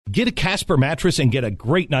Get a Casper mattress and get a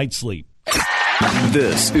great night's sleep.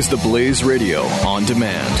 This is the Blaze Radio on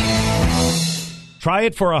demand. Try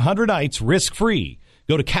it for 100 nights risk-free.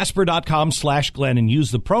 Go to Casper.com/Glenn and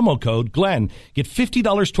use the promo code Glenn. Get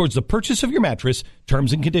 $50 towards the purchase of your mattress.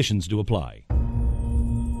 Terms and conditions do apply.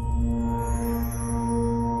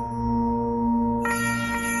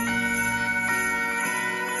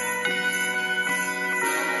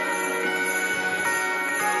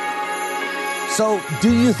 So,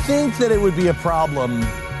 do you think that it would be a problem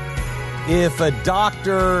if a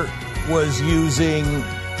doctor was using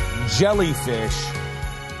jellyfish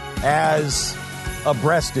as a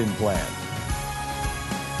breast implant?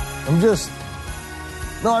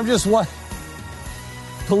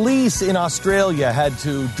 Police in Australia had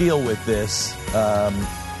to deal with this,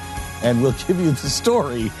 and we'll give you the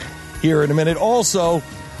story here in a minute. Also,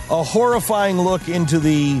 a horrifying look into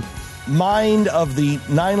the mind of the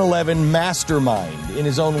 9/11 mastermind, in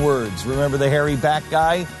his own words. Remember the hairy back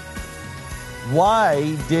guy?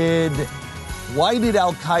 Why did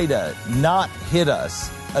Al-Qaeda not hit us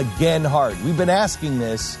again hard? We've been asking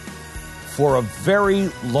this for a very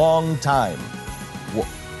long time.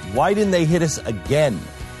 Why didn't they hit us again?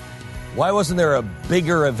 Why wasn't there a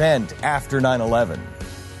bigger event after 9/11?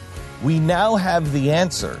 We now have the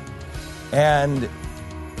answer. And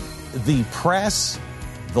the press,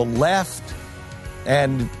 the left,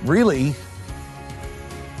 and really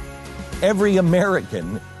every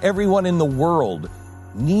American, everyone in the world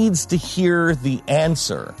needs to hear the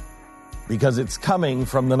answer because it's coming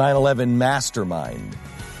from the 9/11 mastermind.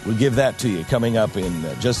 We'll give that to you coming up in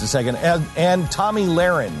just a second. And Tommy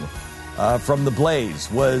Lahren from The Blaze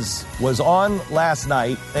was on last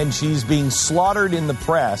night, and she's being slaughtered in the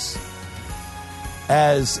press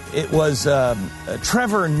as it was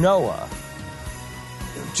Trevor Noah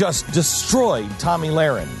just destroyed Tommy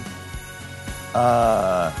Lahren.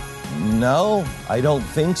 No, I don't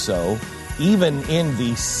think so. Even in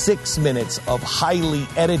the 6 minutes of highly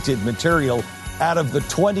edited material out of the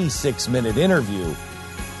 26-minute interview,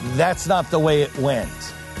 that's not the way it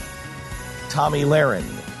went. Tommy Lahren,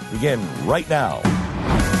 begin right now.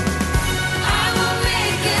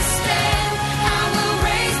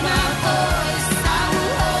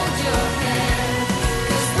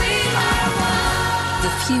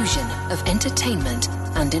 Fusion of entertainment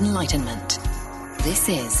and enlightenment. This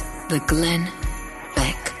is the Glenn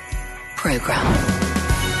Beck Program.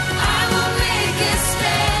 I will make a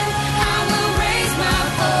stand. I will raise my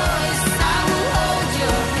voice. I will hold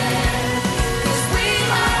your hand. 'Cause we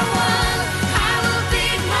are one. I will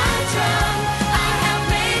beat my drum. I have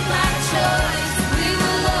made my choice. We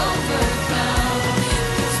will overcome.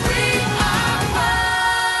 'Cause we are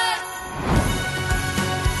one.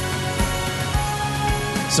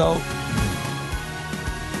 So,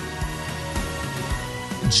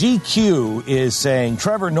 GQ is saying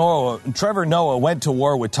Trevor Noah went to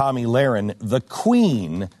war with Tommy Lahren, the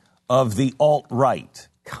queen of the alt-right.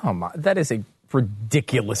 Come on, that is a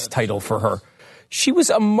ridiculous title for her. She was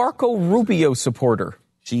a Marco Rubio supporter.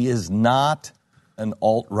 She is not an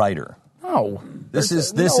alt-righter. No, this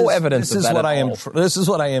is evidence of that at all. This is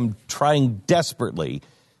what I am trying desperately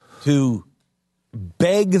to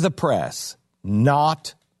beg the press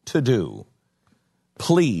not to do.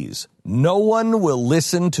 Please, no one will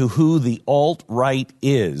listen to who the alt-right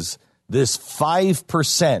is, this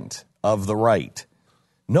 5% of the right.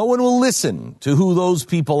 No one will listen to who those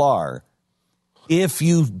people are if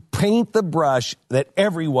you paint the brush that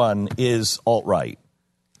everyone is alt-right.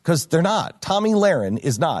 Because they're not. Tommy Lahren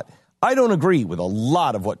is not. I don't agree with a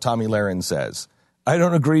lot of what Tommy Lahren says. I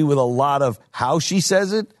don't agree with a lot of how she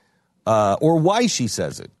says it or why she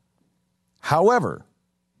says it. However,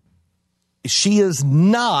 she is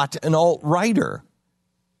not an alt-righter.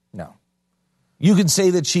 No. You can say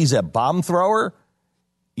that she's a bomb thrower.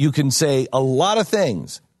 You can say a lot of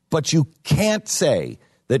things, but you can't say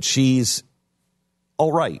that she's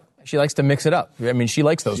alt-right. She likes to mix it up. I mean, she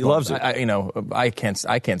likes those. She loves it. I can't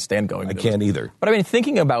stand going. I can't either. But I mean,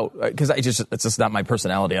 thinking about because it's just not my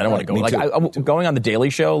personality. I don't want to go. Going on the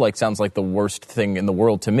Daily Show sounds like the worst thing in the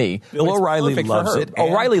world to me. Bill O'Reilly loves it.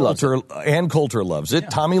 O'Reilly loves it. Ann Coulter loves it. Yeah.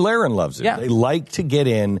 Tommy Lahren loves it. Yeah. They like to get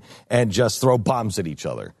in and just throw bombs at each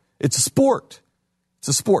other. It's a sport. It's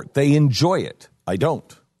a sport. They enjoy it. I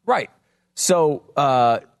don't. Right. So.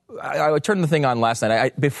 I turned the thing on last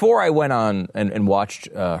night. Before I went on and watched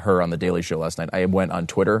her on the Daily Show last night, I went on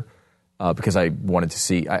Twitter because I wanted to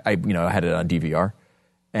see. I had it on DVR,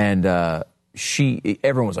 and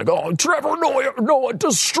everyone was like, "Oh, Trevor Noah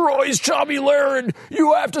destroys Tommy Lahren.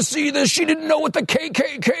 You have to see this. She didn't know what the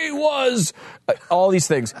KKK was." All these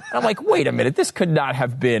things. And I'm like, wait a minute. This could not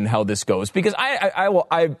have been how this goes, because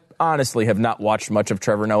I honestly have not watched much of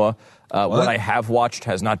Trevor Noah. What I have watched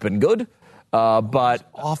has not been good. But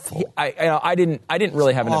awful. I didn't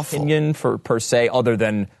really have an opinion per se, other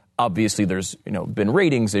than obviously there's been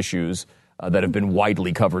ratings issues that have been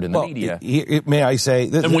widely covered in the media. May I say?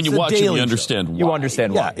 And when you watch it, you understand why. You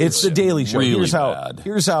understand why. Yeah, it's the Daily Show. Really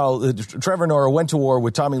Here's how Trevor Noah went to war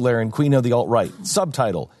with Tommy Lahren, Queen of the Alt-Right.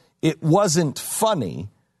 Subtitle: It wasn't funny,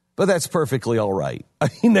 but that's perfectly all right. I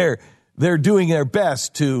mean, they're doing their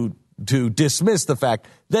best to dismiss the fact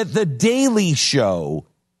that the Daily Show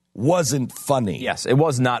wasn't funny. Yes, it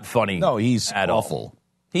was not funny. No, he's at awful. all.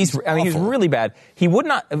 He's really bad. He would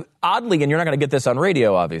not, oddly, and you're not going to get this on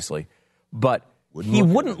radio, obviously, but he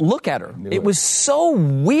wouldn't look at her. It was so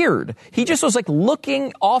weird. He just was like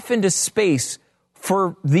looking off into space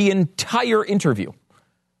for the entire interview,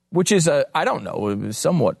 which is I don't know, a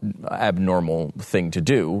somewhat abnormal thing to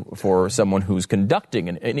do for someone who's conducting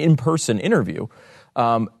an in-person interview.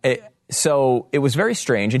 So it was very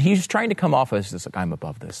strange, and he's trying to come off as this, like, I'm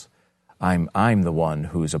above this. I'm the one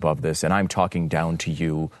who's above this, and I'm talking down to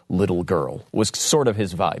you, little girl, was sort of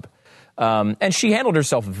his vibe. And she handled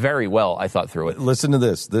herself very well, I thought, through it. Listen to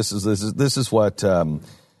this. This is what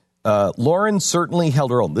Lauren certainly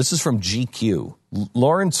held her own. This is from GQ.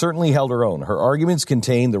 Lauren certainly held her own. Her arguments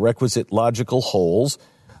contained the requisite logical holes,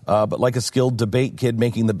 but like a skilled debate kid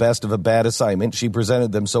making the best of a bad assignment, she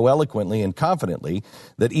presented them so eloquently and confidently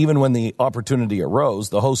that even when the opportunity arose,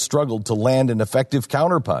 the host struggled to land an effective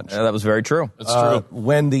counterpunch. Yeah, that was very true. That's true.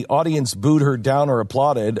 When the audience booed her down or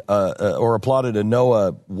applauded a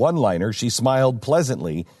Noah one-liner, she smiled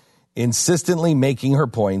pleasantly, insistently making her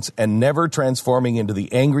points and never transforming into the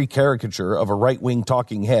angry caricature of a right-wing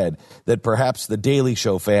talking head that perhaps the Daily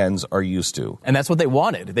Show fans are used to. And that's what they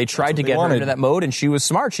wanted. They tried to get her into that mode, and she was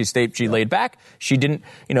smart. She laid back. She didn't,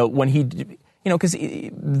 because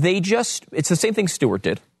it's the same thing Stewart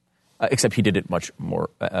did, except he did it much more,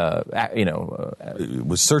 It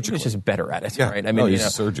was surgical. He was just better at it, Yeah. right? I No, mean, he's a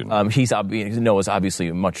surgeon. Noah's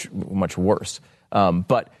obviously much, much worse.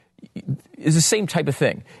 But it's the same type of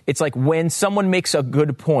thing. It's like when someone makes a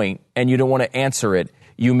good point and you don't want to answer it,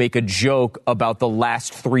 you make a joke about the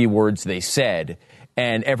last 3 words they said,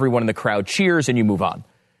 and everyone in the crowd cheers and you move on.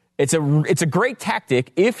 It's a great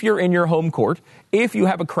tactic if you're in your home court, if you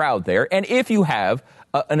have a crowd there, and if you have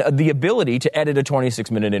the ability to edit a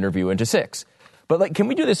 26-minute interview into 6. But can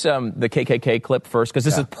we do this, the KKK clip first? Because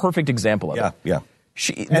this is a perfect example of it. Yeah.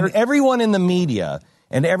 And everyone in the media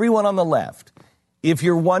and everyone on the left, if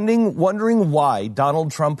you're wondering why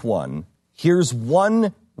Donald Trump won, here's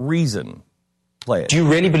one reason. Play it. Do you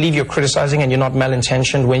really believe you're criticizing and you're not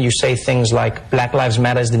malintentioned when you say things like Black Lives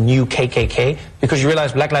Matter is the new KKK? Because you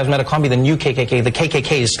realize Black Lives Matter can't be the new KKK. The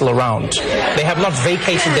KKK is still around. They have not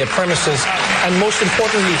vacated their premises. And most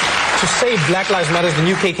importantly, to say Black Lives Matter is the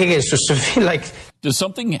new KKK is to feel like... Does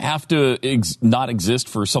something have to not exist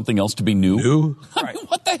for something else to be new? I mean,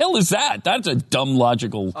 what the hell is that? That's a dumb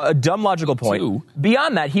logical point. Too.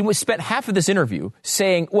 Beyond that, he spent half of this interview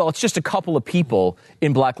saying, well, it's just a couple of people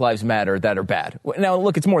in Black Lives Matter that are bad. Now,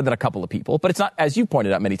 look, it's more than a couple of people, but it's not, as you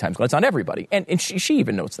pointed out many times, it's not everybody. And she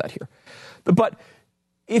even notes that here. But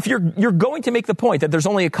if you're going to make the point that there's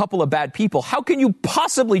only a couple of bad people, how can you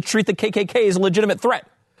possibly treat the KKK as a legitimate threat?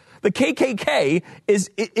 The KKK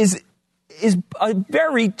is a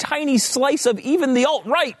very tiny slice of even the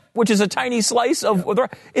alt-right, which is a tiny slice of...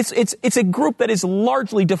 It's a group that is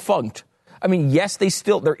largely defunct. I mean, yes,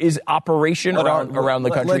 there is operation around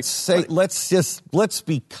the country. Let's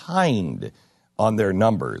be kind on their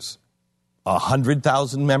numbers.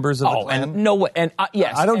 100,000 members of the Klan? And no way. And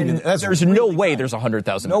yes, I don't even. There's no way there's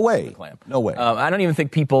 100,000. No way. Of the Klan. No way. I don't even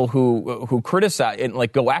think people who criticize and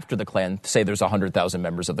go after the Klan say there's 100,000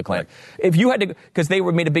 members of the Klan. Right. If you had to, because they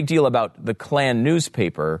made a big deal about the Klan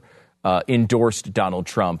newspaper endorsed Donald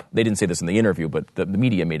Trump. They didn't say this in the interview, but the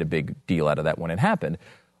media made a big deal out of that when it happened.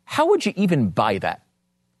 How would you even buy that?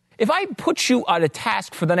 If I put you on a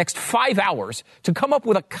task for the next 5 hours to come up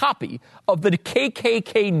with a copy of the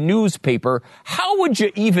KKK newspaper, how would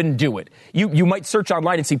you even do it? You might search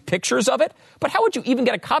online and see pictures of it, but how would you even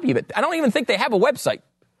get a copy of it? I don't even think they have a website.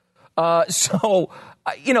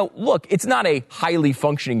 Look, it's not a highly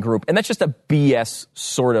functioning group, and that's just a BS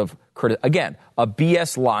sort of again, a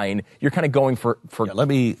BS line. You're kind of going for let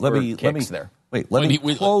me there. Wait,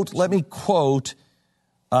 let me quote.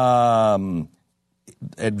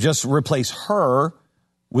 And just replace her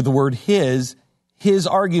with the word his his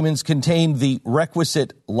arguments contained the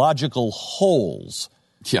requisite logical holes.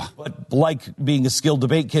 Yeah. But like being a skilled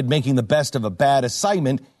debate kid making the best of a bad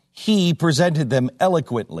assignment, he presented them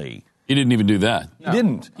eloquently. He didn't even do that. He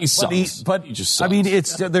didn't. He sucks. But He just sucks. I mean,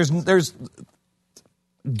 it's there's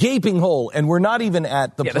gaping hole, and we're not even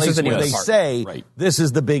at the place where they say this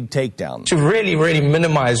is the big takedown. To really, really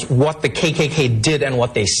minimize what the KKK did and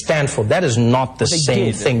what they stand for, that is not the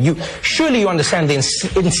same thing. Surely you understand the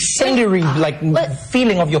incendiary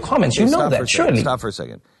feeling of your comments. You know that, surely. Stop for a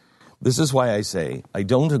second. This is why I say I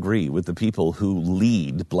don't agree with the people who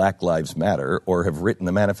lead Black Lives Matter or have written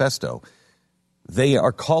the manifesto. They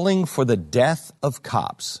are calling for the death of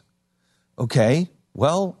cops. Okay,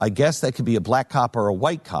 well, I guess that could be a black cop or a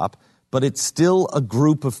white cop, but it's still a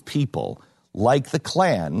group of people, like the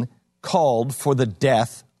Klan, called for the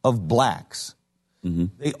death of blacks. Mm-hmm.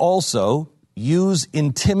 They also use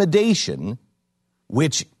intimidation,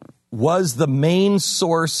 which was the main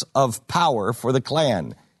source of power for the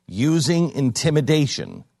Klan. Using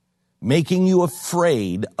intimidation, making you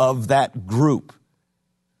afraid of that group.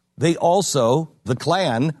 They also, the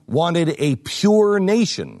Klan, wanted a pure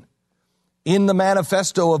nation. In the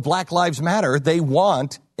manifesto of Black Lives Matter, they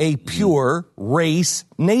want a pure race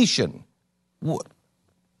nation.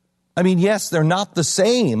 I mean, yes, they're not the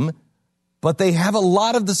same, but they have a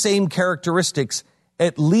lot of the same characteristics,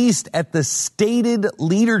 at least at the stated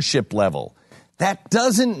leadership level. That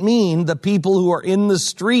doesn't mean the people who are in the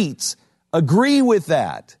streets agree with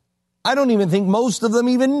that. I don't even think most of them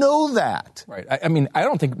even know that. Right. I mean, I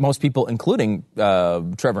don't think most people, including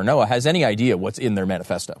Trevor Noah, has any idea what's in their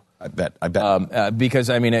manifesto. I bet. Because,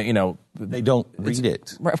 I mean, they don't read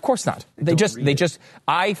it. Right, of course not. They just,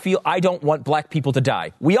 I feel I don't want black people to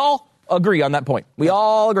die. We all agree on that point. We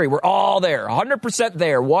all agree. We're all there. 100%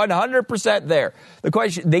 there. 100% there. The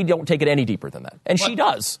question, they don't take it any deeper than that. And she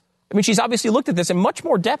does. I mean, she's obviously looked at this in much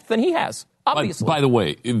more depth than he has, obviously. By the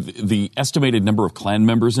way, the estimated number of Klan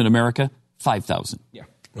members in America, 5,000. Yeah.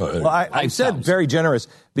 Well, I said very generous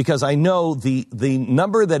because I know the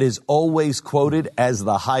number that is always quoted as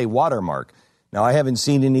the high watermark. Now, I haven't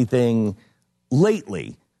seen anything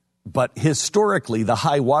lately, but historically, the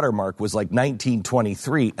high watermark was like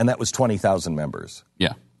 1923, and that was 20,000 members.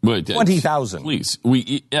 Yeah. 20,000. Please.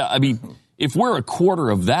 I mean, if we're a quarter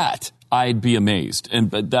of that, I'd be amazed.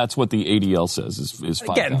 But that's what the ADL says is 5,000.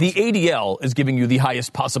 Again, the ADL is giving you the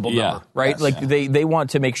highest possible number, right? Yes. Like they want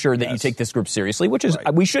to make sure that you take this group seriously, which is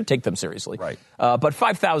we should take them seriously. Right. But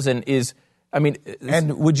 5,000 is, I mean,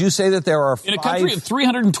 and would you say that there are in a country of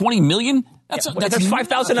 320 million? There's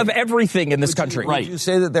 5,000 of everything in this country. Would you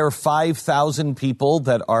say that there are 5,000 people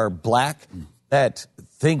that are black that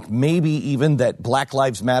think maybe even that Black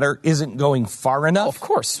Lives Matter isn't going far enough? Oh, of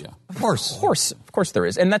course. Yeah. Of course there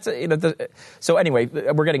is. And that's, so anyway,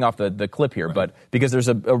 we're getting off the clip here, but because there's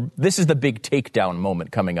this is the big takedown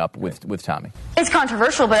moment coming up with Tommy. It's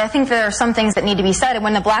controversial, but I think there are some things that need to be said. And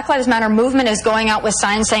when the Black Lives Matter movement is going out with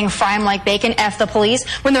signs saying fry 'em like bacon, F the police,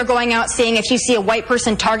 when they're going out saying if you see a white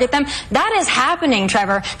person, target them, that is happening,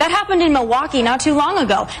 Trevor. That happened in Milwaukee not too long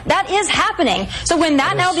ago. That is happening. So when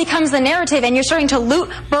that now becomes the narrative and you're starting to loot,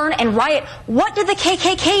 burn, and riot, what did the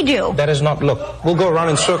KKK do? That is not, look, we'll go around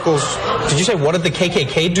in circles. Did you say what did the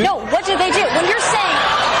KKK do? No, what did they do? When you're saying,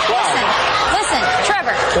 listen,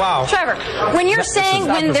 Trevor. Wow. Trevor, when you're saying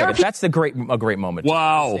when there are people... That's a great moment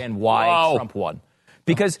wow. to understand why Trump won.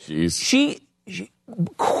 Because she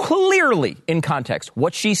clearly, in context,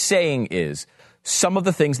 what she's saying is some of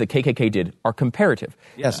the things that KKK did are comparative.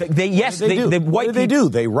 Yes. What did they do?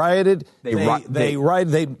 They rioted. They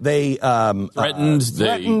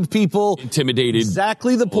threatened people. Intimidated.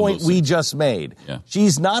 Exactly the point we just made. Yeah.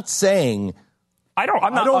 She's not saying...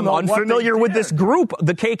 I'm unfamiliar with this group,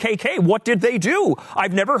 the KKK. What did they do?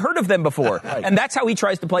 I've never heard of them before. Right. And that's how he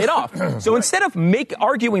tries to play it off. So instead of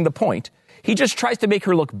arguing the point, he just tries to make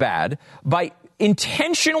her look bad by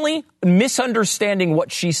intentionally misunderstanding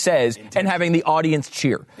what she says and having the audience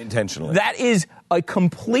cheer. Intentionally. That is a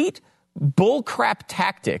complete bullcrap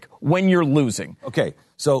tactic when you're losing. Okay,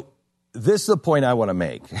 so this is the point I want to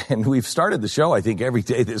make. And we've started the show, I think, every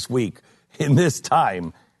day this week in this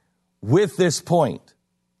time with this point.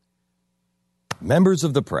 Members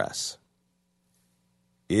of the press,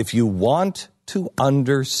 if you want to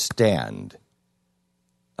understand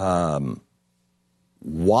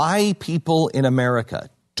why people in America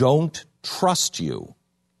don't trust you,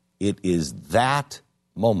 it is that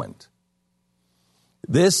moment.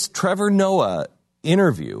 This Trevor Noah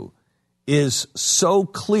interview is so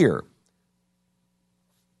clear.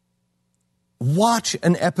 Watch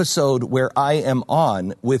an episode where I am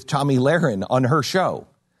on with Tomi Lahren on her show.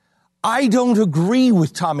 I don't agree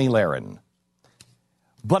with Tomi Lahren.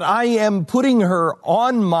 But I am putting her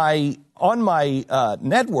on my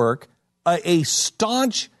network, a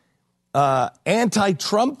staunch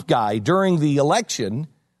anti-Trump guy during the election.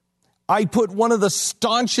 I put one of the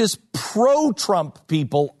staunchest pro-Trump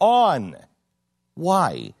people on.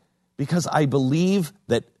 Why? Because I believe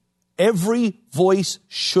that every voice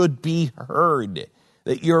should be heard,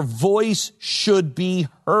 that your voice should be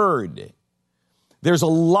heard. There's a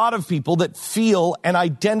lot of people that feel and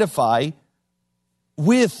identify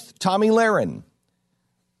with Tomi Lahren.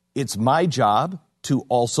 It's my job to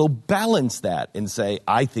also balance that and say,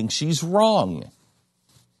 I think she's wrong.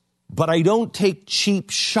 But I don't take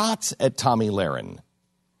cheap shots at Tomi Lahren.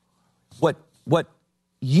 What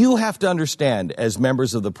you have to understand as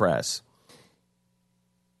members of the press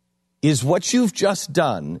is what you've just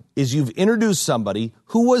done is you've introduced somebody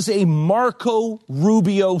who was a Marco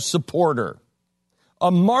Rubio supporter.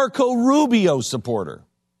 A Marco Rubio supporter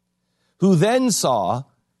who then saw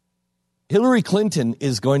Hillary Clinton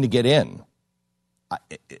is going to get in.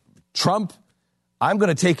 Trump, I'm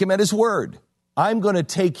going to take him at his word. I'm going to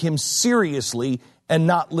take him seriously and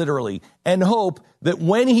not literally, and hope that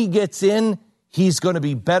when he gets in, he's going to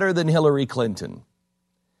be better than Hillary Clinton.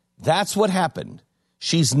 That's what happened.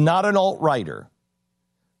 She's not an alt-righter,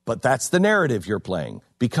 but that's the narrative you're playing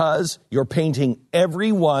because you're painting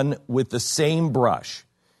everyone with the same brush.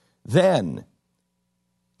 Then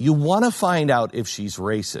you want to find out if she's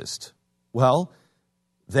racist. Well,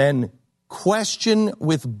 then question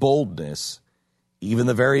with boldness even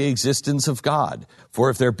the very existence of God. For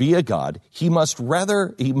if there be a God, he must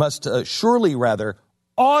surely rather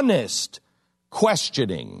honest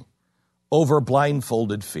questioning over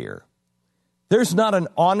blindfolded fear. There's not an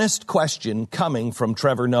honest question coming from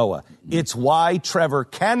Trevor Noah. It's why Trevor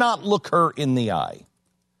cannot look her in the eye.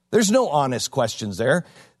 There's no honest questions there.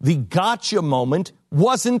 The gotcha moment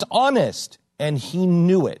wasn't honest, and he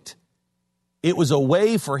knew it. It was a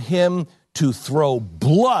way for him to throw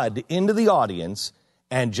blood into the audience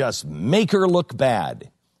and just make her look bad.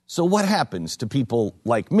 So what happens to people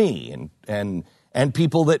like me and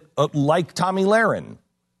people that like Tomi Lahren?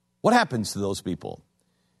 What happens to those people?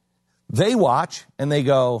 They watch and they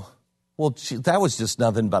go, well, that was just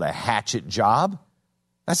nothing but a hatchet job.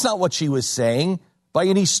 That's not what she was saying by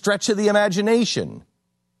any stretch of the imagination.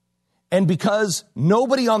 And because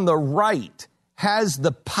nobody on the right has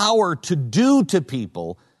the power to do to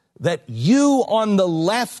people that you on the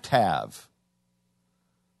left have,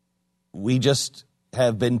 we just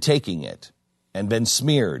have been taking it and been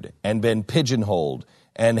smeared and been pigeonholed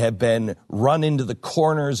and have been run into the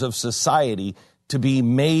corners of society to be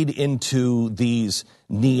made into these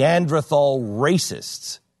Neanderthal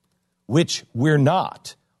racists, which we're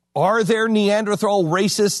not. Are there Neanderthal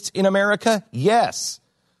racists in America? Yes.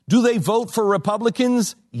 Do they vote for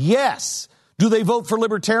Republicans? Yes. Do they vote for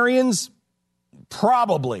libertarians?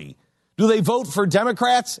 Probably. Do they vote for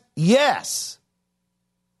Democrats? Yes.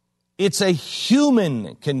 It's a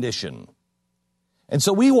human condition. And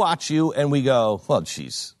so we watch you and we go, well,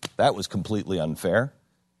 geez, that was completely unfair.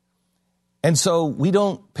 And so we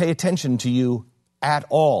don't pay attention to you at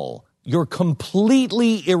all. You're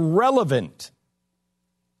completely irrelevant.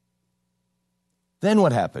 Then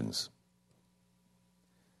what happens?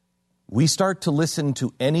 We start to listen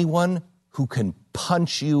to anyone who can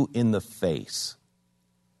punch you in the face.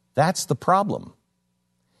 That's the problem.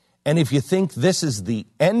 And if you think this is the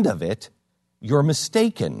end of it, you're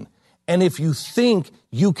mistaken. And if you think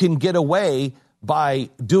you can get away by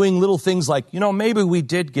doing little things like, maybe we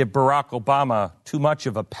did give Barack Obama too much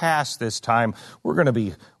of a pass this time. We're going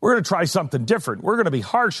to try something different. We're going to be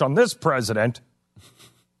harsh on this president.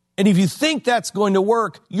 And if you think that's going to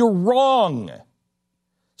work, you're wrong.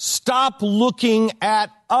 Stop looking at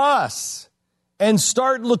us and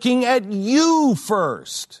start looking at you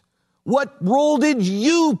first. What role did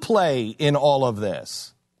you play in all of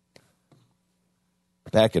this?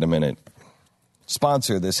 Back in a minute.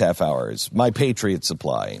 Sponsor this half hour is My Patriot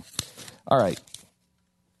Supply. All right.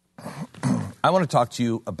 I want to talk to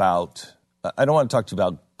you about, I don't want to talk to you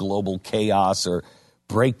about global chaos or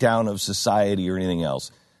breakdown of society or anything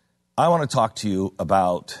else. I want to talk to you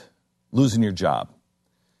about losing your job.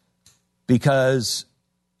 Because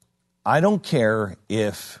I don't care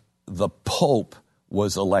if the Pope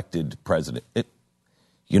was elected president.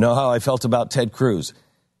 You know how I felt about Ted Cruz.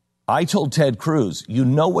 I told Ted Cruz, you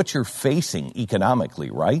know what you're facing economically,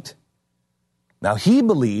 right? Now, he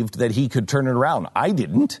believed that he could turn it around. I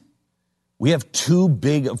didn't. We have too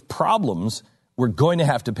big of problems. We're going to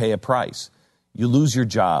have to pay a price. You lose your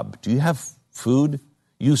job. Do you have food?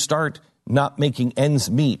 You start not making ends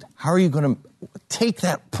meet. How are you going to take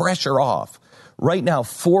that pressure off? Right now,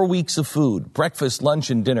 4 weeks of food, breakfast, lunch,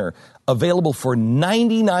 and dinner, available for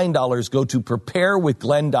 $99. Go to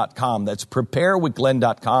preparewithglenn.com. That's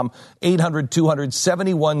preparewithglenn.com,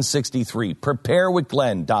 800-200-7163.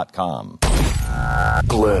 Preparewithglenn.com.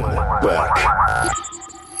 Glenn Beck.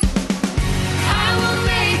 I will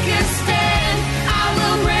make a stand. I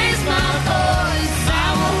will raise my voice.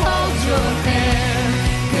 I will hold your hand.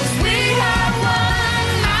 'Cause we are one.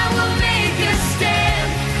 I will make a stand.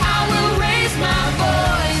 I will raise my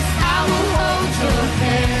voice. I will hold your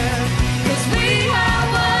hand. 'Cause we are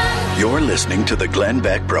one. You're listening to the Glenn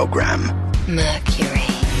Beck Program. Mercury.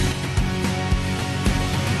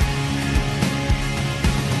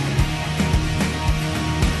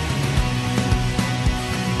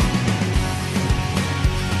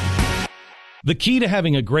 The key to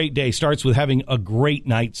having a great day starts with having a great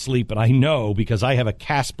night's sleep, and I know because I have a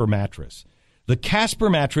Casper mattress. The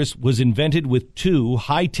Casper mattress was invented with 2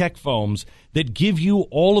 high-tech foams that give you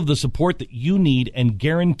all of the support that you need and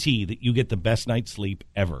guarantee that you get the best night's sleep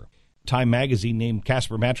ever. Time magazine named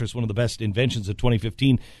Casper mattress one of the best inventions of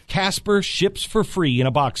 2015. Casper ships for free in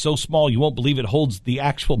a box so small you won't believe it holds the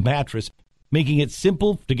actual mattress, making it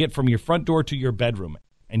simple to get from your front door to your bedroom.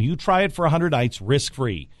 And you try it for 100 nights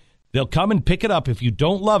risk-free. They'll come and pick it up if you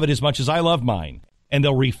don't love it as much as I love mine, and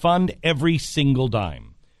they'll refund every single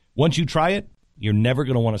dime. Once you try it, you're never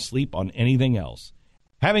going to want to sleep on anything else.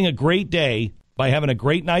 Having a great day by having a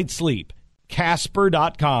great night's sleep.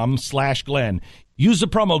 Casper.com/Glenn. Use the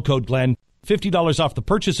promo code Glenn. $50 off the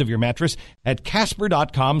purchase of your mattress at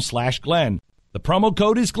Casper.com/Glenn. The promo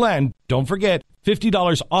code is Glenn. Don't forget,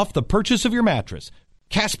 $50 off the purchase of your mattress.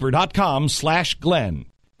 Casper.com/Glenn.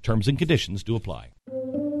 Terms and conditions do apply.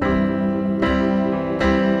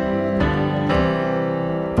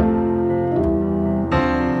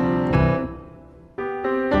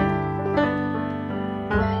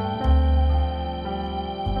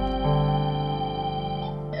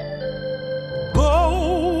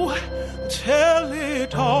 Tell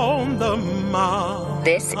it on the mountain.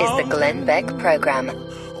 This is the Glenn Beck Program.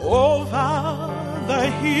 Over the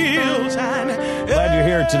hills and Glad you're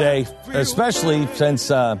here today, especially since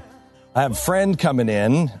I have a friend coming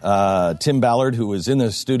in, Tim Ballard, who was in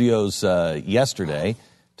the studios yesterday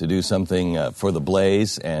to do something for the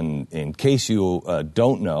Blaze. And in case you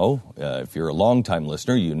don't know, if you're a longtime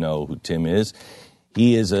listener, you know who Tim is.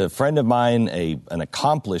 He is a friend of mine, an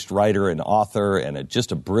accomplished writer and author, and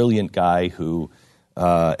just a brilliant guy who,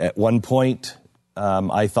 at one point,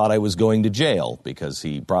 I thought I was going to jail because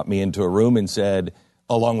he brought me into a room and said,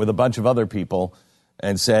 along with a bunch of other people,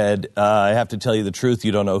 and said, I have to tell you the truth,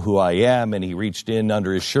 you don't know who I am. And he reached in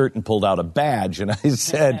under his shirt and pulled out a badge. And I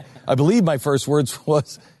said, I believe my first words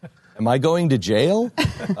was, am I going to jail?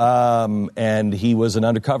 And he was an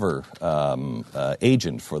undercover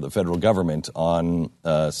agent for the federal government on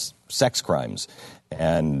sex crimes.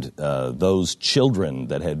 And those children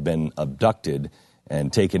that had been abducted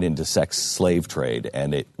and taken into sex slave trade.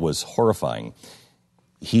 And it was horrifying.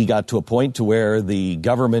 He got to a point to where the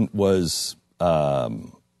government was,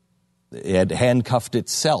 it had handcuffed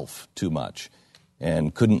itself too much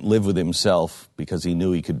and couldn't live with himself because he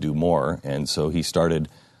knew he could do more. And so he started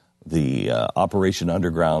the Operation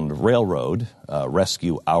Underground Railroad,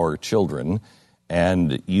 Rescue Our Children,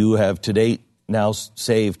 and you have to date now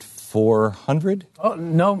saved 400? Oh,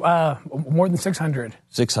 no, more than 600.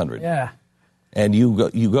 600. Yeah. And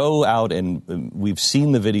you go out, and we've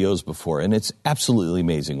seen the videos before, and it's absolutely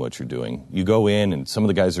amazing what you're doing. You go in, and some of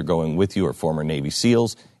the guys are going with you are former Navy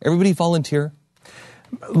SEALs. Everybody volunteer?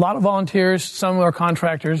 A lot of volunteers. Some are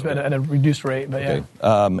contractors, but at a reduced rate. But yeah.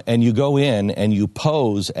 And you go in and you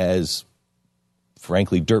pose as,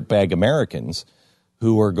 frankly, dirtbag Americans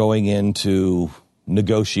who are going in to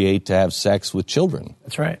negotiate to have sex with children.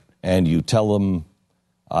 That's right. And you tell them,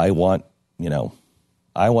 I want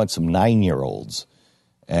some 9-year-olds.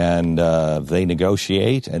 And they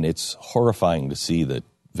negotiate, and it's horrifying to see the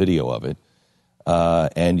video of it.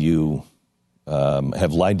 And you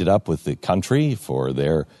have lined it up with the country for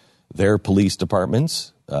their police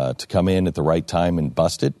departments to come in at the right time and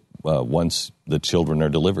bust it once the children are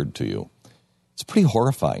delivered to you. It's pretty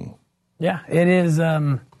horrifying. Yeah, it is.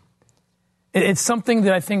 It's something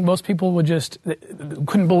that I think most people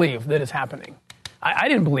couldn't believe that is happening. I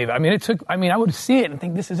didn't believe it. I would see it and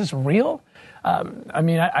think, is this real?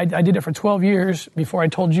 I did it for 12 years before I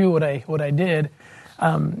told you what I did.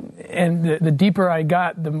 And the deeper I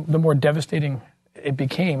got, the more devastating it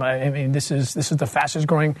became. This is the fastest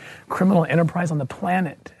growing criminal enterprise on the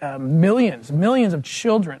planet. Millions of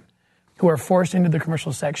children who are forced into the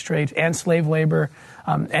commercial sex trade and slave labor,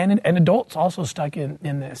 and adults also stuck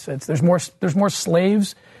in this. There's more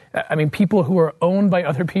slaves I mean, people who are owned by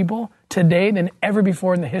other people today than ever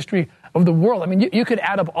before in the history of the world. I mean, you could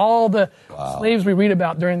add up all the slaves we read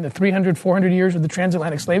about during the 300, 400 years of the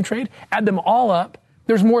transatlantic slave trade, add them all up.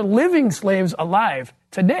 There's more living slaves alive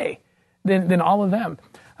today than all of them.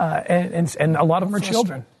 And a lot of them are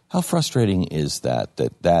children. How frustrating is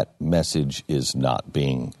that message is not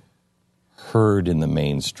being heard in the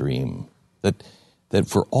mainstream? That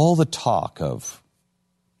for all the talk of,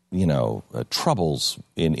 troubles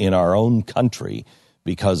in our own country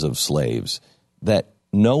because of slaves, that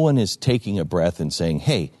no one is taking a breath and saying,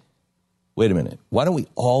 hey, wait a minute, why don't we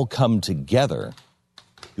all come together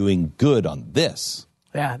doing good on this?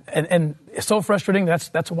 Yeah, and it's so frustrating.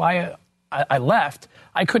 That's why I left.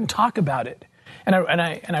 I couldn't talk about it. And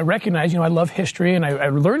I recognize, I love history, and I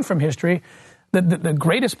learned from history that the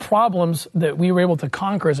greatest problems that we were able to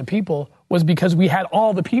conquer as a people was because we had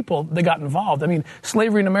all the people that got involved. I mean,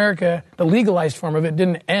 slavery in America, the legalized form of it,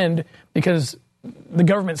 didn't end because the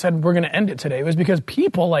government said we're going to end it today. It was because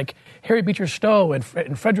people like Harry Beecher Stowe and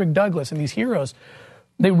Frederick Douglass and these heroes,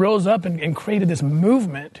 they rose up and created this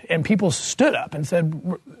movement, and people stood up and said,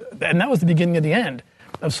 and that was the beginning of the end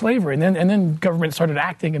of slavery. And then government started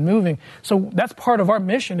acting and moving. So that's part of our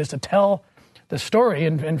mission, is to tell the story.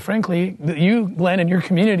 And frankly, you, Glenn, and your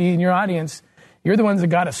community and your audience, you're the ones that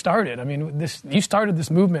got us started. I mean, you started this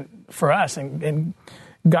movement for us and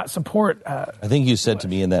got support. I think you said to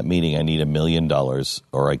me in that meeting, I need $1 million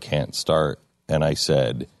or I can't start. And I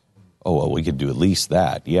said, oh, well, we could do at least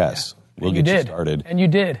that. Yes, we'll get you started. And you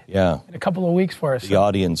did. Yeah. In a couple of weeks for us. The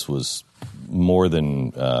audience was more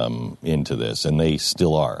than into this, and they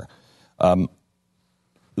still are.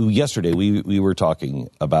 Yesterday, we were talking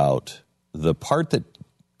about the part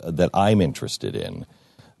that I'm interested in,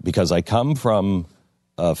 because I come from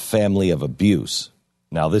a family of abuse.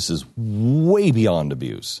 Now, this is way beyond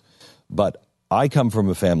abuse, but I come from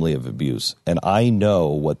a family of abuse, and I know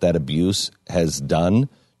what that abuse has done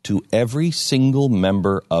to every single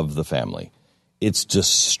member of the family. It's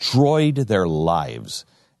destroyed their lives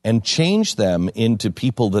and changed them into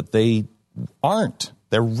people that they aren't.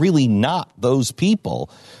 They're really not those people,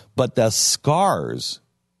 but the scars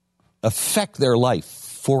affect their life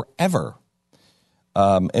forever.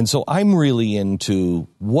 And so I'm really into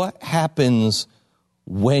what happens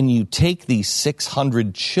when you take these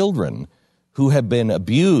 600 children who have been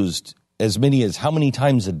abused as many as how many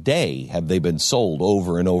times a day have they been sold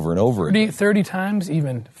over and over and over again? 30 times,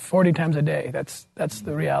 even 40 times a day. That's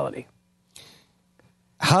the reality.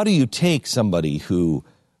 How do you take somebody who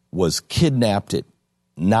was kidnapped at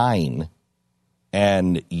 9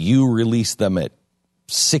 and you release them at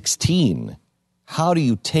 16? How do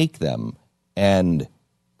you take them and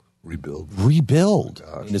rebuild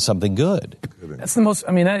into something good? That's the most,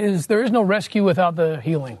 there is no rescue without the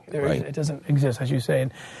healing. It doesn't exist, as you say.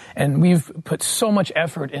 And we've put so much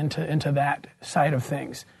effort into that side of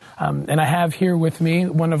things. And I have here with me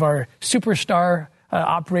one of our superstar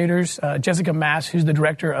operators, Jessica Mass, who's the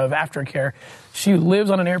director of aftercare. She lives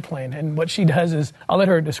on an airplane, and what she does is, I'll let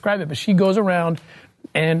her describe it, but she goes around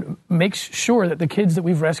and makes sure that the kids that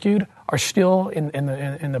we've rescued are still in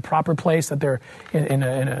the proper place, that they're in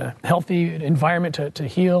a healthy environment to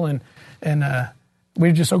heal, and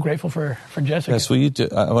we're just so grateful for Jessica. Yes,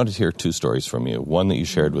 I wanted to hear 2 stories from you. One that you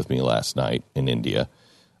shared with me last night in India,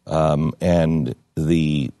 and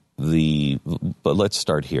but let's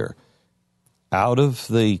start here. Out of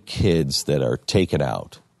the kids that are taken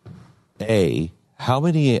out, how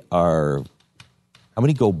many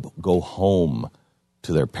go home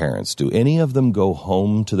to their parents? Do any of them go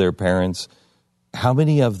home to their parents? How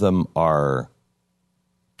many of them are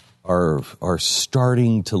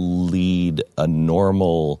starting to lead a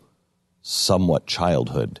normal, somewhat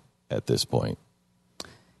childhood at this point?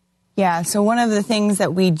 Yeah, so one of the things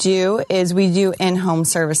that we do is we do in-home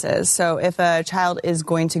services. So if a child is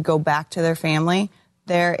going to go back to their family,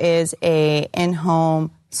 there is a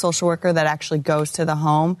in-home social worker that actually goes to the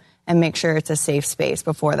home and makes sure it's a safe space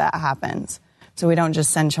before that happens. So we don't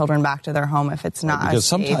just send children back to their home if it's not because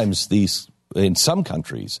safe. Sometimes in some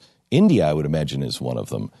countries, India, I would imagine, is one of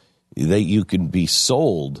them, you can be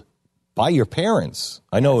sold by your parents.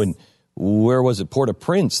 I know where was it,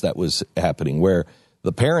 Port-au-Prince, that was happening, where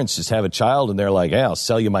the parents just have a child and they're like, hey, I'll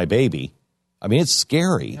sell you my baby. I mean, it's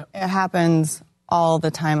scary. It happens all the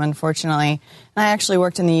time, unfortunately. And I actually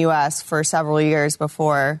worked in the U.S. for several years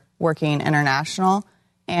before working international.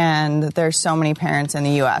 And there's so many parents in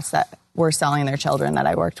the U.S. that were selling their children that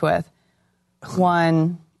I worked with.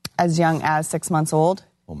 One as young as 6 months old.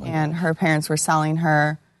 And her parents were selling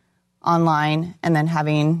her online and then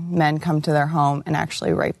having men come to their home and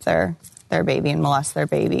actually rape their baby and molest their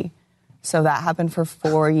baby. So that happened for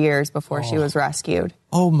 4 years before she was rescued.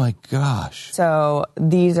 Oh, my gosh. So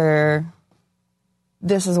this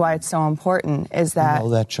is why it's so important, is that... You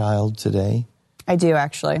know that child today? I do,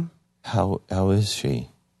 actually. How is she?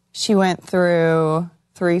 She went through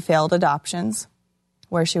 3 failed adoptions,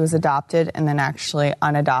 where she was adopted and then actually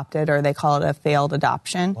unadopted, or they call it a failed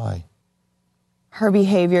adoption. Why? Her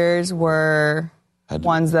behaviors were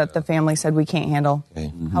ones that the family said we can't handle. Okay.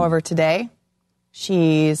 Mm-hmm. However, today...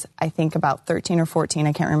 she's, I think, about 13 or 14.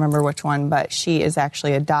 I can't remember which one, but she is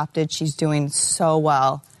actually adopted. She's doing so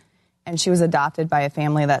well. And she was adopted by a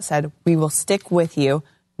family that said, we will stick with you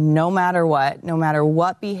no matter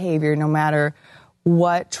what behavior, no matter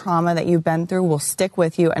what trauma that you've been through, we'll stick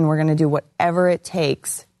with you, and we're going to do whatever it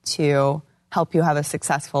takes to help you have a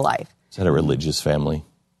successful life. Is that a religious family?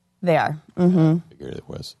 They are. Mm-hmm. I figured it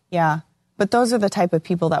was. Yeah. But those are the type of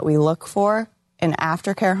people that we look for in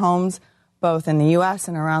aftercare homes, both in the U.S.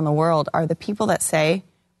 and around the world, are the people that say,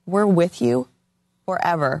 we're with you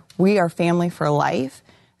forever. We are family for life.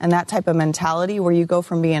 And that type of mentality where you go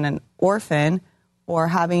from being an orphan or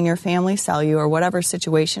having your family sell you or whatever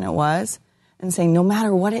situation it was and saying, no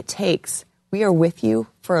matter what it takes, we are with you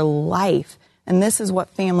for life. And this is what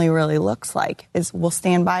family really looks like, is we'll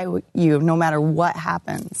stand by you no matter what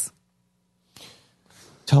happens.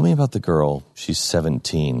 Tell me about the girl. She's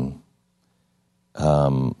 17.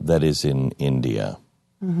 That is in India.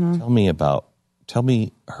 Mm-hmm. Tell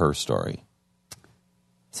me her story.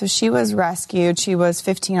 So she was rescued. She was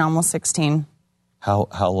 15, almost 16. How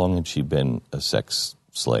long had she been a sex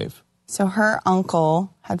slave? So her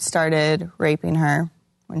uncle had started raping her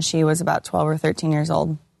when she was about 12 or 13 years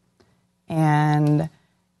old. And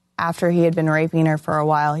after he had been raping her for a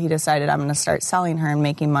while, he decided, I'm going to start selling her and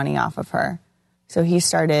making money off of her. So he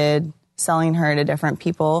started selling her to different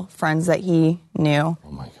people, friends that he knew.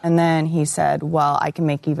 Oh my God. And then he said, well, I can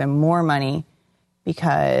make even more money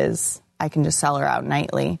because I can just sell her out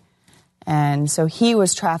nightly. And so he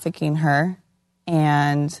was trafficking her,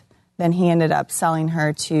 and then he ended up selling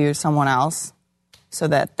her to someone else so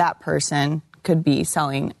that that person could be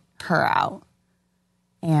selling her out.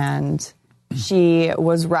 And she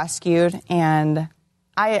was rescued, and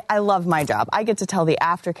I love my job. I get to tell the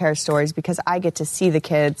aftercare stories because I get to see the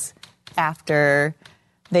kids after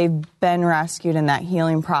they've been rescued in that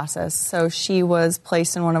healing process. So she was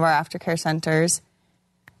placed in one of our aftercare centers,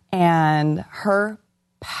 and her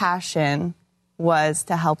passion was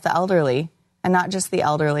to help the elderly, and not just the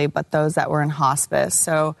elderly, but those that were in hospice.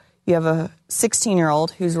 So you have a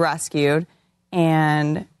 16-year-old who's rescued,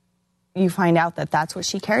 and you find out that that's what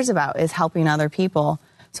she cares about, is helping other people.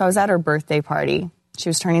 So I was at her birthday party. She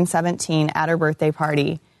was turning 17 at her birthday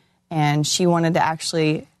party, and she wanted to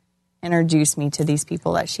actually introduce me to these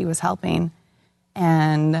people that she was helping.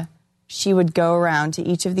 And she would go around to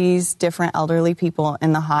each of these different elderly people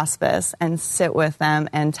in the hospice and sit with them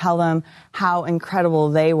and tell them how incredible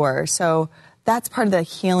they were. So that's part of the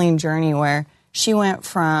healing journey, where she went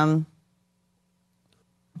from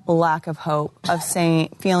lack of hope, of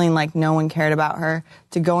feeling like no one cared about her,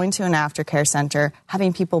 to going to an aftercare center,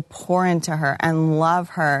 having people pour into her and love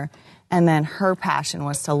her, and then her passion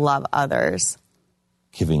was to love others.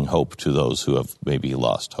 Giving hope to those who have maybe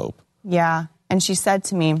lost hope. Yeah, and she said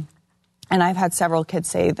to me, and I've had several kids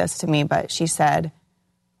say this to me, but she said,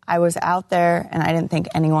 I was out there and I didn't think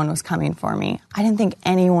anyone was coming for me. I didn't think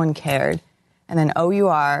anyone cared. And then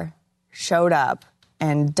OUR showed up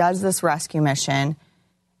and does this rescue mission.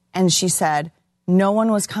 And she said, no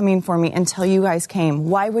one was coming for me until you guys came.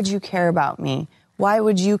 Why would you care about me? Why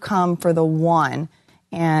would you come for the one?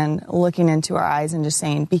 And looking into our eyes and just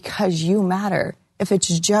saying, because you matter. If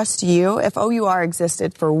it's just you, if OUR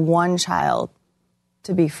existed for one child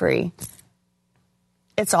to be free,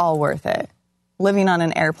 it's all worth it. Living on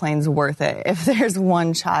an airplane's worth it. If there's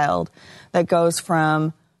one child that goes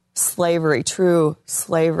from slavery, true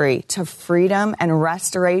slavery, to freedom and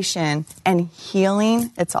restoration and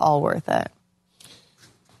healing, it's all worth it.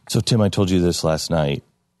 So, Tim, I told you this last night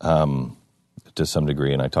to some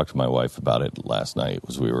degree, and I talked to my wife about it last night.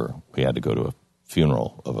 We had to go to a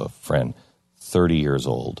funeral of a friend, 30 years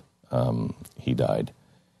old. He died.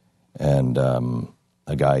 And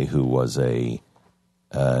a guy who was an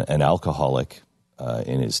alcoholic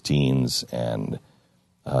in his teens, and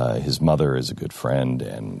his mother is a good friend.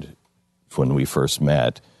 And when we first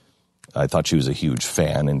met, I thought she was a huge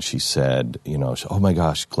fan, and she said, oh my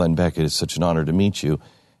gosh, Glenn Beck, it is such an honor to meet you.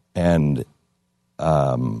 And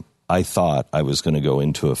I thought I was going to go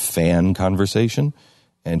into a fan conversation,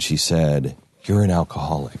 and she said, you're an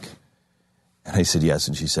alcoholic. And I said, yes.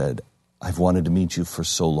 And she said, I've wanted to meet you for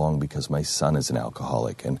so long because my son is an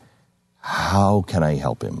alcoholic, and how can I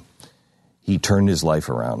help him? He turned his life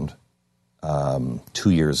around 2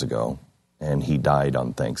 years ago, and he died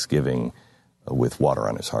on Thanksgiving with water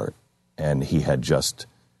on his heart. And he had just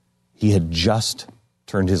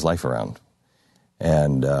turned his life around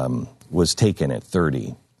and was taken at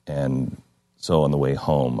 30. And so on the way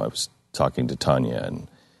home, I was talking to Tanya, and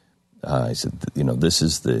I said, this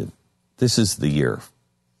is the year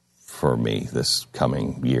for me, this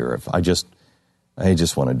coming year. If I just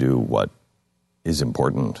want to do what is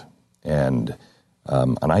important. And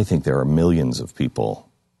I think there are millions of people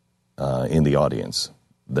in the audience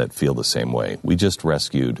that feel the same way. We just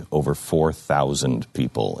rescued over 4,000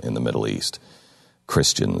 people in the Middle East,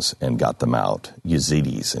 Christians, and got them out,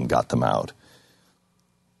 Yazidis, and got them out.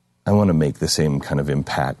 I want to make the same kind of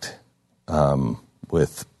impact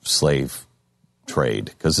with slave trade,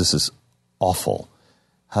 because this is awful.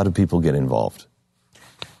 How do people get involved?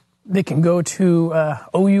 They can go to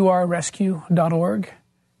OURrescue.org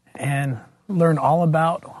and learn all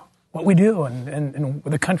about what we do and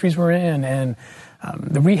the countries we're in and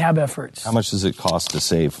the rehab efforts. How much does it cost to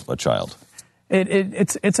save a child?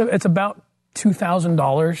 It's about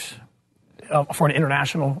 $2,000 for an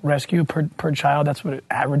international rescue per child. That's what it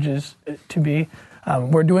averages to be.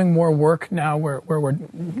 We're doing more work now where we're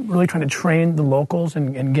really trying to train the locals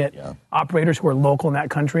and get operators who are local in that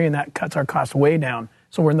country, and that cuts our costs way down.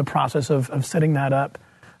 So we're in the process of setting that up,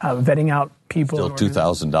 vetting out people. Still,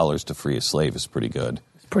 $2,000 to free a slave is pretty good.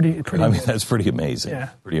 It's pretty. I mean, that's pretty amazing. Yeah.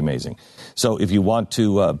 Pretty amazing. So if you want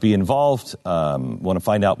to be involved, want to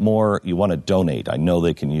find out more, you want to donate. I know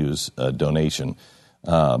they can use a donation.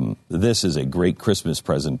 This is a great Christmas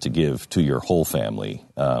present to give to your whole family.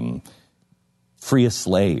 Free a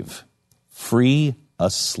slave. Free a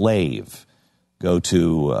slave. Go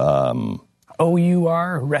to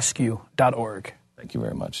OURrescue.org. Thank you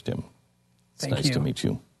very much, Tim. It's Thank nice you. to meet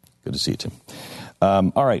you. Good to see you, Tim.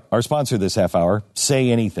 All right, our sponsor this half hour,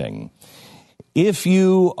 Say Anything. If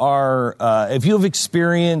you have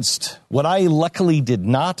experienced what I luckily did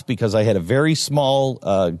not, because I had a very small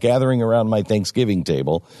gathering around my Thanksgiving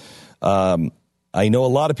table, I know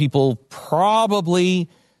a lot of people probably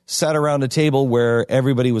sat around a table where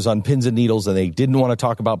everybody was on pins and needles and they didn't want to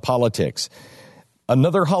talk about politics.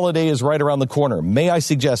 Another holiday is right around the corner. May I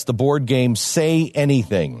suggest the board game Say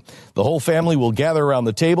Anything? The whole family will gather around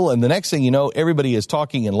the table, and the next thing you know, everybody is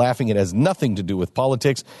talking and laughing. It has nothing to do with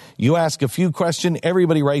politics. You ask a few questions,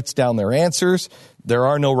 everybody writes down their answers. There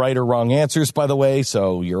are no right or wrong answers, by the way,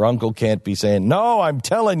 so your uncle can't be saying, "No, I'm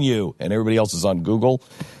telling you," and everybody else is on Google.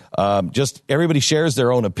 Just everybody shares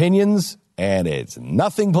their own opinions, and it's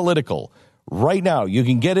nothing political. Right now, you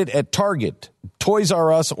can get it at Target, Toys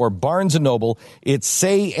R Us, or Barnes & Noble. It's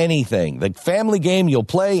Say Anything, the family game you'll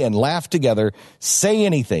play and laugh together. Say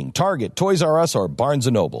Anything, Target, Toys R Us, or Barnes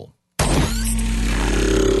 & Noble.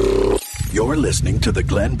 You're listening to the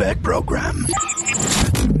Glenn Beck Program.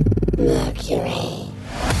 Mercury.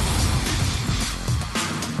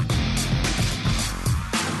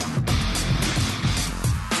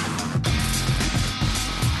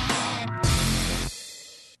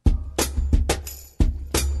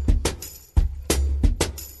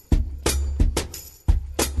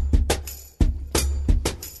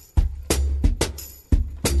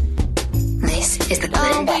 Is the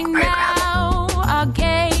Glenn Beck Program.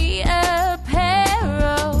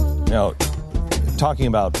 Now, talking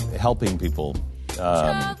about helping people,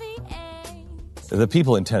 the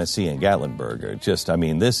people in Tennessee and Gatlinburg are just, I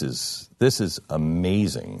mean, this is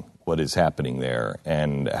amazing what is happening there,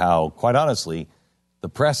 and how, quite honestly, the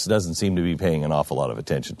press doesn't seem to be paying an awful lot of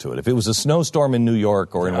attention to it. If it was a snowstorm in New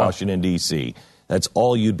York or in Washington, D.C., that's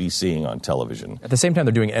all you'd be seeing on television. At the same time,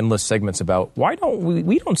 they're doing endless segments about why don't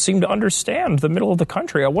we don't seem to understand the middle of the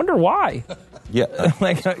country. I wonder why. Yeah.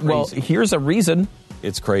 Well, here's a reason.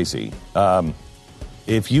 It's crazy.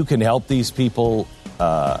 If you can help these people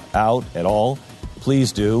out at all,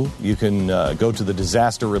 please do. You can go to the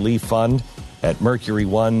Disaster Relief Fund at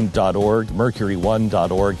mercury1.org,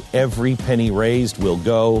 mercury1.org. Every penny raised will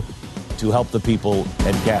go to help the people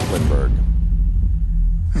at Gatlinburg.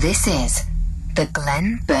 This is the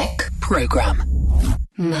Glenn Beck Program.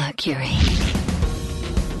 Mercury.